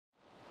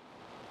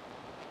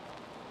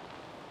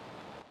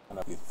I'm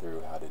going to go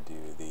through how to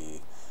do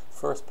the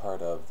first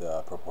part of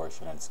the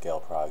proportion and scale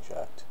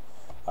project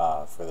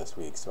for this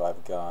week. So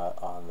I've got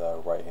on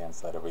the right hand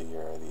side over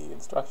here the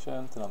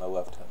instructions, and on the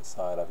left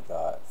side I've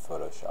got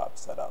Photoshop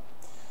set up.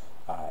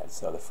 Alright,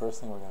 so the first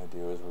thing we're going to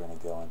do is we're going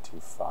to go into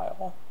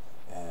File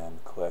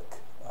and click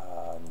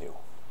New.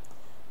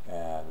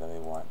 And then we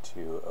want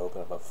to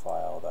open up a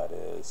file that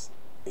is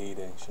 8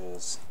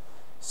 inches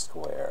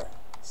square.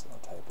 So I'll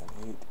type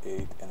in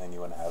 8, and then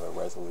you want to have a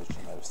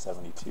resolution of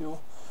 72,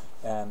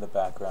 and the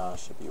background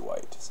should be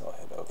white. So I'll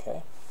hit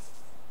OK.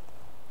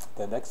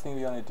 The next thing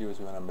we want to do is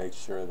we want to make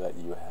sure that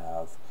you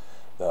have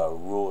the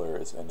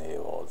rulers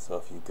enabled. So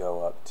if you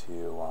go up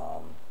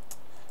to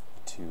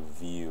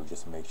View,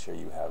 just make sure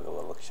you have the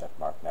little check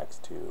mark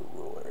next to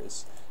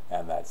Rulers,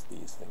 and that's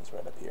these things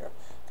right up here.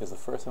 Because the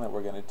first thing that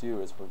we're going to do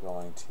is we're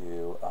going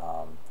to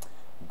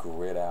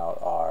grid out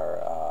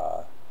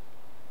our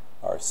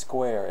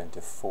square into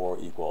 4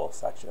 equal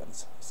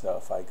sections. So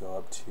if I go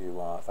up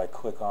to, if I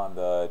click on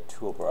the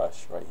tool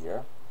brush right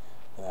here,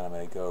 and then I'm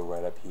going to go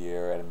right up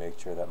here and make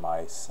sure that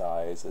my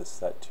size is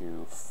set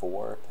to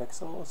 4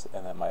 pixels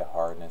and that my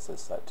hardness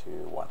is set to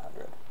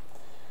 100.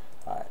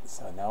 Alright,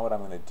 so now what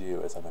I'm going to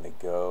do is I'm going to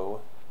go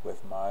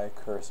with my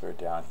cursor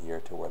down here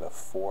to where the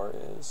 4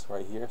 is,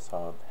 right here. So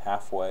I'm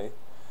halfway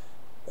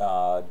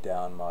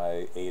down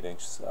my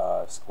 8-inch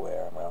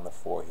square. I'm right on the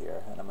 4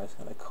 here, and I'm just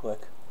going to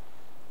click.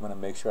 I'm going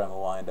to make sure I'm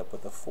lined up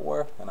with the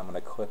 4, and I'm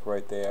going to click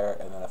right there,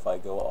 and then if I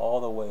go all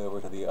the way over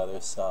to the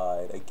other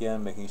side,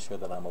 again making sure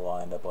that I'm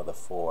lined up with the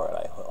 4, and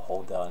I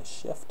hold down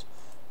Shift,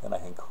 then I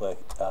can click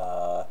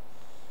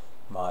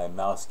my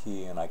mouse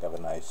key, and I have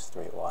a nice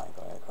straight line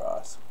going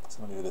across.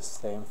 So I'm going to do the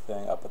same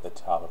thing up at the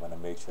top. I'm going to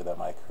make sure that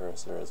my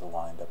cursor is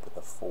lined up with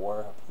the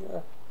 4 up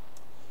here,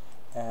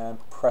 and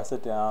press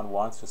it down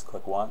once, just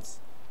click once,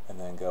 and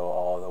then go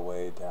all the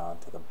way down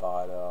to the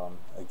bottom,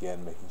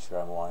 again making sure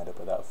I'm lined up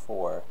with that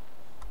 4.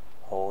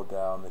 Hold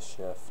down the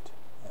Shift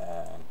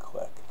and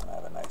click, and I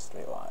have a nice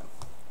straight line.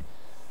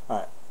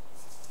 Alright,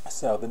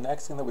 so the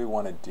next thing that we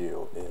want to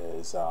do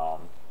is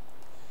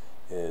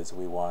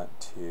we want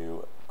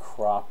to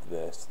crop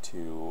this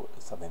to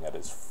something that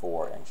is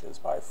 4 inches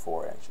by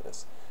 4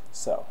 inches.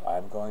 So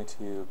I'm going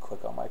to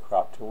click on my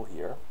crop tool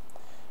here,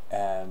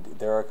 and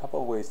there are a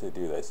couple of ways to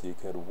do this. You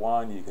could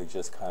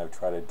just kind of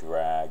try to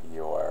drag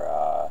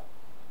your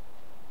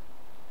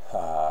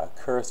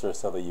cursor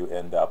so that you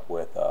end up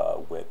with a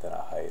width and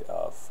a height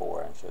of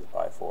 4 inches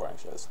by 4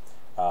 inches,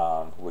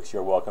 which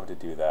you're welcome to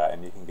do that,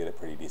 and you can get it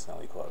pretty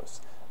decently close.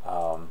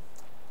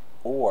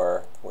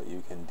 Or what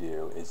you can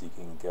do is you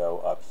can go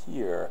up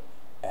here,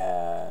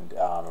 and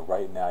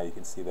right now you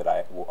can see that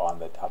on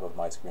the top of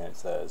my screen it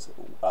says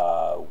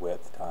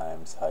width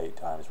times height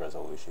times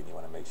resolution. You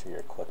want to make sure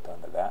you're clicked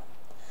onto that.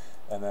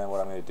 And then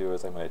what I'm going to do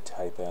is I'm going to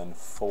type in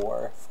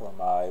 4 for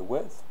my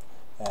width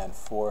and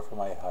 4 for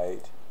my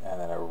height, and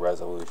then a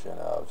resolution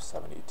of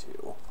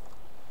 72.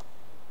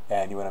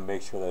 And you want to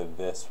make sure that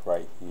this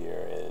right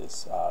here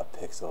is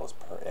pixels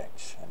per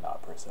inch and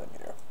not per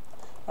centimeter.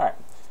 Alright,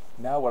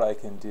 now what I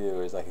can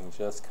do is I can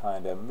just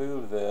kind of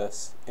move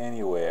this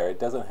anywhere. It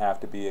doesn't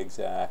have to be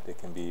exact, it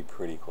can be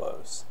pretty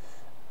close.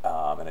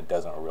 And it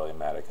doesn't really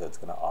matter because it's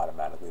going to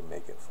automatically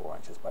make it 4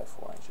 inches by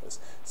 4 inches.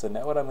 So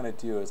now what I'm going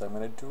to do is I'm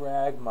going to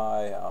drag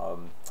my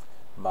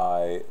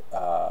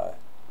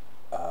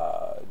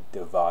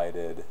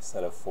divided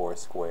set of 4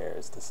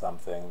 squares to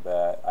something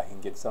that I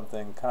can get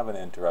something kind of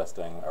an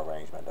interesting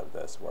arrangement of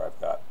this, where I've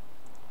got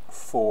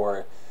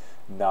 4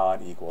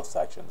 non-equal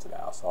sections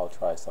now. So I'll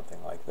try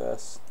something like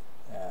this,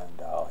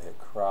 and I'll hit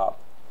crop,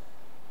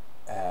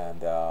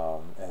 and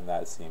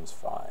that seems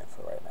fine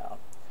for right now.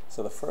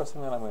 So the first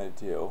thing that I'm going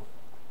to do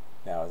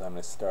now is I'm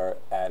going to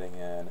start adding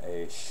in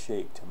a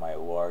shape to my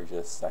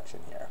largest section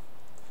here.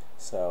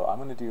 So I'm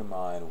going to do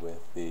mine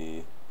with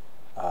the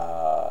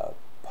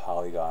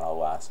polygonal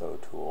lasso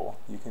tool.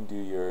 You can do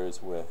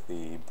yours with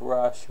the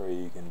brush, or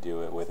you can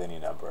do it with any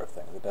number of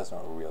things. It doesn't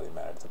really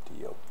matter, it's up to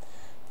you.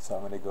 So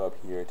I'm going to go up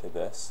here to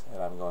this,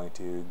 and I'm going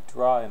to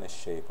draw in a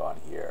shape on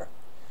here.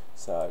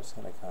 So I'm just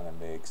going to kind of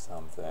make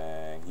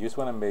something. You just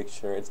want to make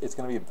sure it's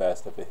going to be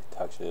best if it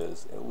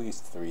touches at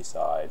least 3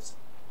 sides.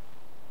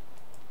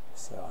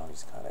 So I'm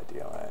just kind of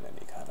doing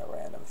any kind of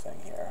random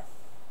thing here.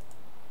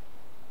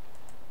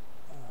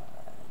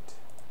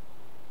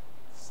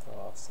 So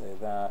I'll say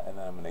that, and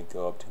then I'm going to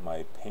go up to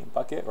my paint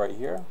bucket right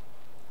here,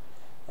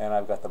 and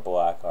I've got the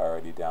black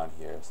already down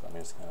here, so I'm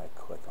just going to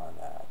click on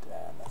that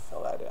and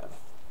fill that in.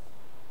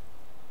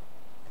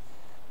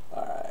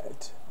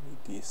 Alright,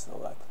 let me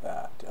deselect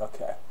that.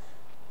 Okay.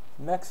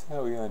 Next thing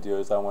we're going to do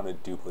is I want to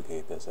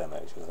duplicate this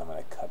image, because I'm going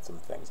to cut some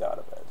things out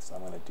of it. So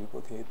I'm going to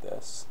duplicate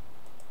this,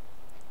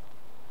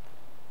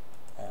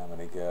 and I'm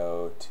going to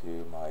go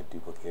to my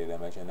duplicated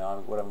image, and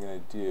now what I'm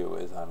going to do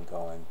is I'm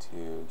going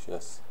to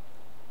just,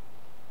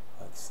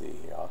 let's see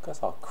here, I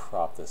guess I'll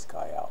crop this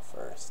guy out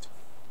first.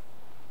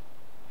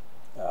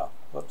 Oh,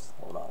 whoops,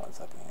 hold on one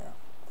second here.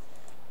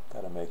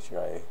 Got to make sure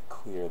I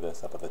clear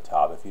this up at the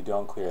top. If you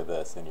don't clear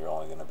this, then you're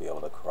only going to be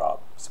able to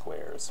crop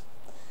squares.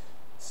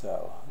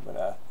 So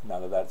now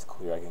that that's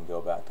clear, I can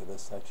go back to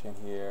this section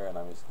here, and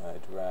I'm just going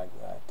to drag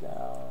that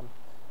down,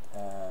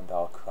 and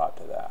I'll crop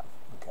to that.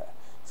 Okay,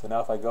 so now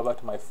if I go back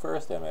to my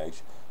first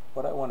image,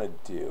 what I want to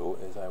do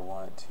is I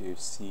want to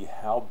see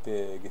how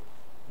big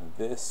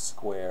this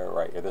square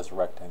right here, this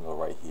rectangle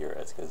right here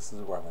is, because this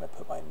is where I'm going to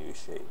put my new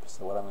shape.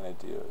 So what I'm going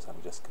to do is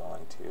I'm just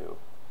going to,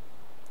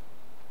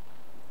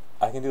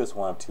 I can do this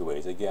one of two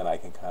ways. Again, I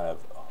can kind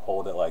of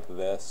hold it like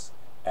this,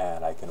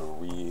 and I can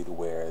read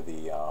where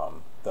the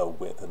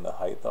width and the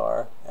height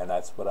are, and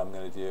that's what I'm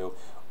going to do.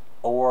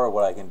 Or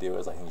what I can do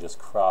is I can just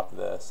crop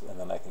this, and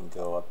then I can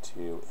go up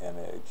to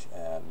image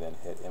and then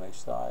hit image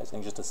size,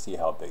 and just to see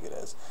how big it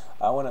is.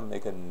 I want to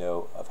make a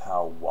note of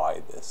how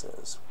wide this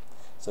is.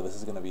 So this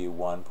is going to be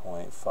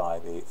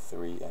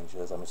 1.583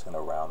 inches. I'm just going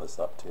to round this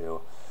up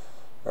to,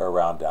 or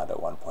round down to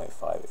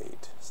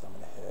 1.58. So I'm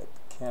going to hit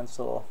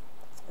cancel,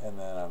 and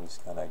then I'm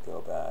just going to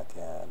go back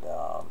and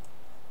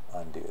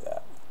undo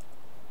that.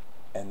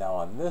 And now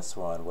on this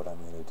one, what I'm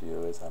going to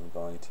do is I'm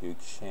going to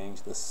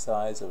change the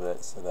size of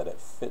it so that it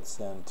fits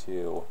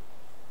into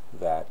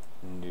that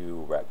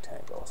new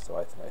rectangle. So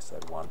I think I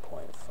said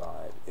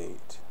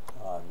 1.58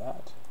 on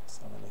that.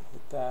 So I'm going to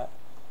hit that,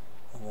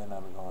 and then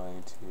I'm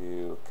going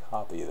to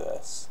copy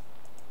this.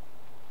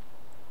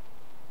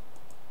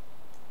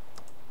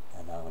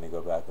 And now I'm going to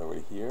go back over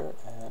here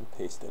and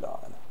paste it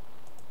on.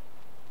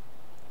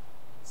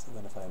 So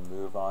then if I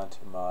move on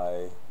to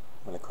my,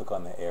 I'm going to click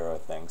on the arrow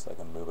thing so I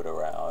can move it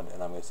around,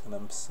 and I'm just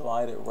going to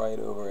slide it right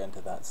over into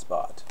that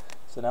spot.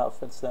 So now it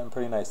fits in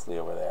pretty nicely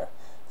over there.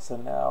 So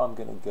now I'm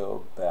going to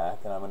go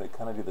back, and I'm going to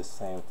kind of do the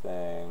same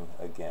thing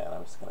again.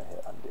 I'm just going to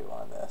hit undo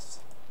on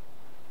this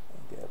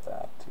and get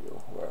back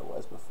to where it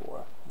was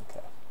before.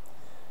 Okay.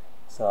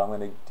 So I'm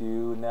going to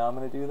do, now I'm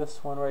going to do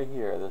this one right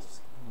here,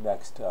 this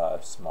next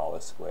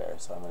smallest square.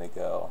 So I'm going to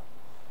go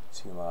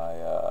to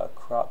my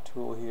crop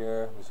tool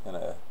here. I'm just going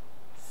to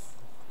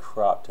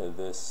crop to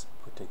this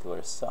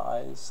particular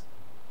size.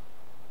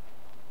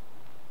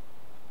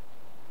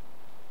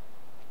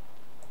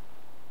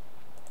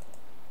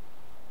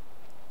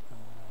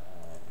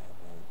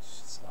 Image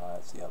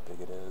size, see how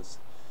big it is.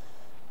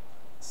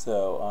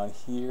 So on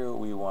here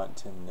we want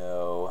to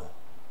know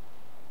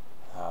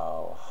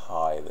how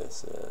high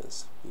this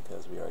is,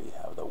 because we already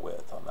have the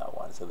width on that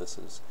one. So this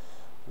is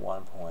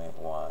 1.139,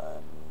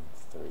 or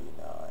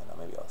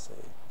maybe I'll say,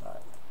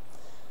 alright.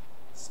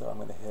 So I'm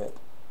going to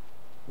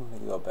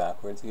go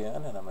backwards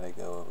again, and I'm going to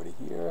go over to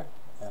here,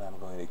 and I'm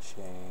going to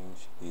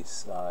change the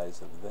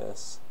size of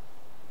this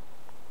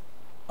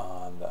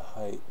on the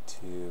height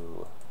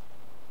to,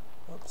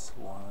 whoops,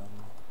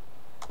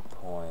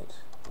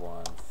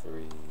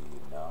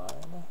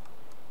 1.139,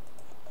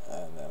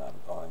 and then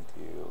I'm going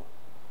to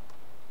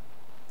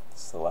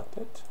select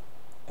it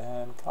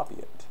and copy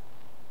it,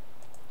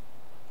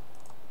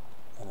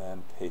 and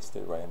then paste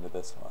it right into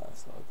this one.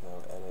 So I'll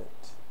go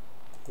edit,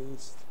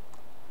 paste,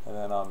 and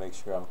then I'll make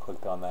sure I'm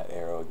clicked on that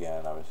arrow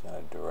again. I'm just going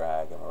to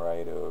drag them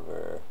right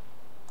over,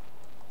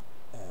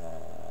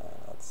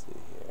 and let's see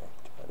here,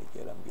 try to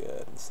get them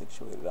good and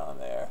situated on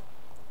there.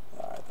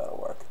 Alright, that'll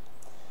work.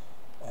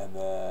 And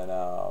then,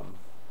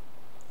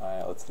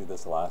 alright, let's do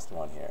this last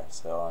one here.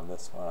 So on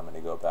this one, I'm going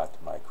to go back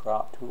to my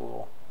crop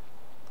tool,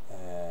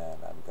 and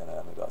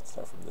maybe I'll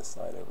start from this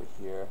side over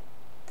here,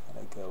 kind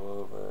of go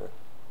over,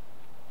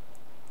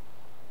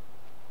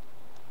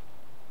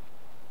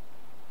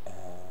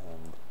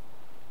 and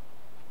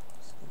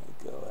just going to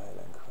go ahead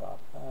and crop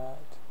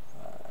that.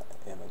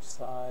 Image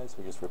size,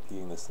 we're just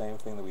repeating the same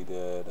thing that we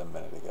did a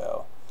minute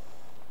ago.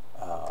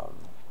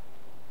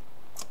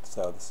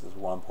 So this is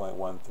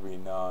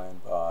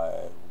 1.139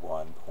 by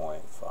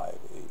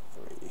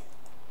 1.583.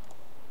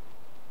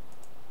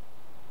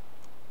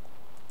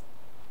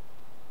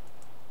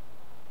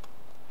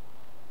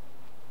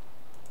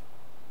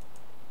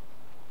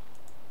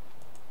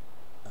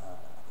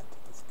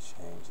 Let's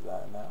change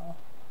that now.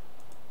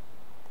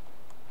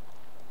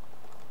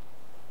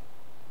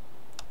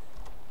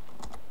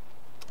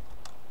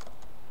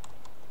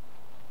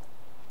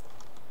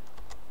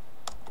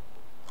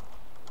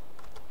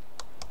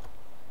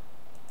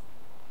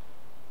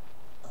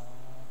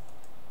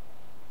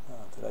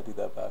 Did I do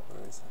that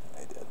backwards? I think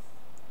I did.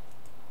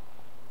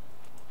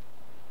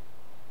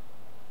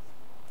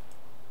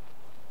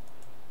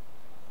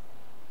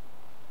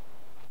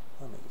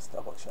 Let me just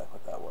double check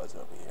what that was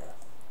over here. I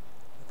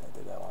think I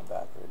did that one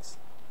backwards.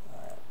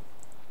 Alright.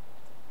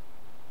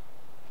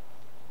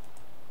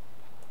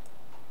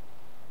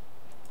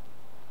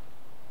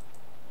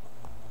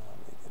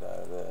 Let me get out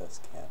of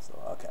this,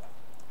 cancel. Okay.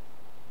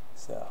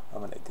 So I'm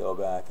going to go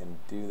back and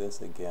do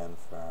this again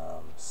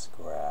from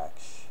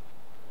scratch.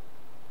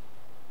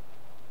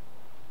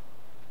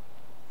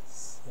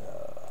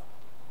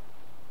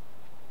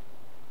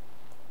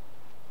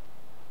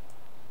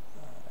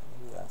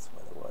 Maybe that's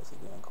what it was. It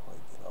didn't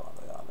quite get all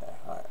the way on there.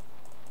 Alright.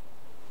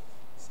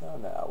 So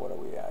now, what are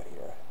we at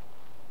here?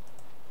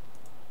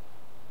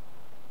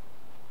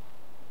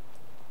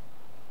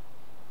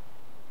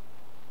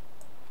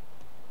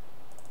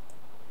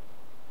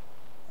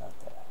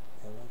 Okay.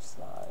 Image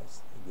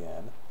size.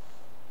 again,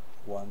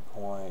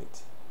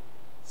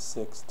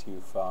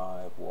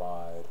 1.625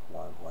 wide,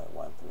 1.139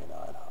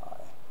 high.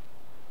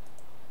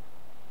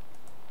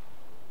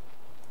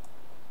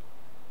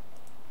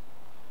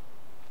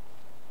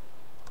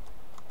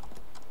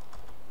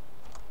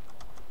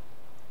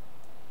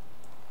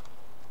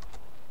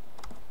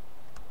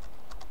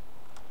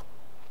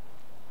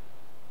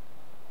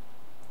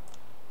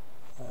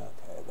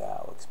 Okay,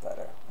 that looks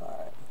better. All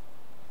right.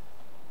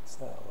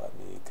 So let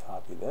me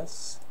copy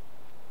this.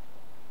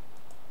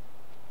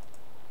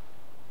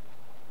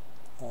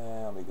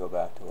 And let me go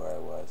back to where I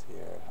was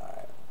here. All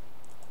right.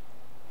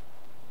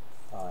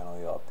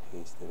 Finally, I'll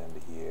paste it into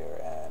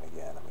here, and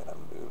again, I'm going to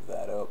move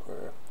that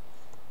over,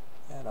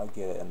 and I'll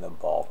get it in the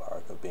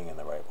ballpark of being in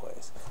the right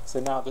place. So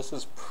now this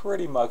is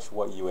pretty much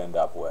what you end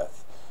up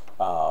with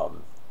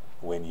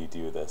when you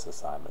do this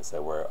assignment.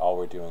 So all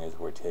we're doing is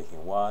we're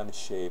taking one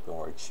shape and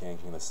we're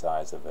changing the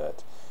size of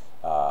it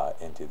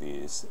into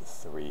these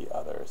three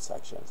other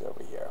sections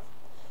over here.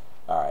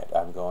 All right,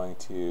 I'm going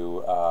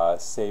to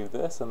save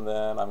this, and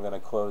then I'm going to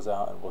close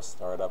out, and we'll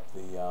start up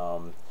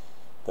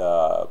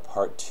the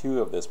part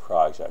 2 of this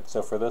project.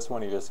 So for this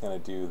one, you're just going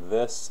to do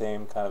this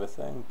same kind of a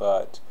thing,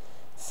 but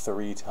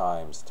 3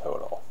 times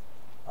total.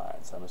 All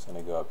right, so I'm just going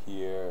to go up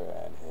here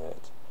and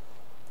hit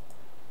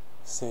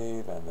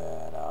save, and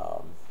then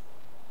I'll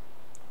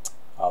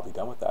be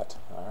done with that.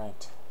 All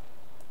right.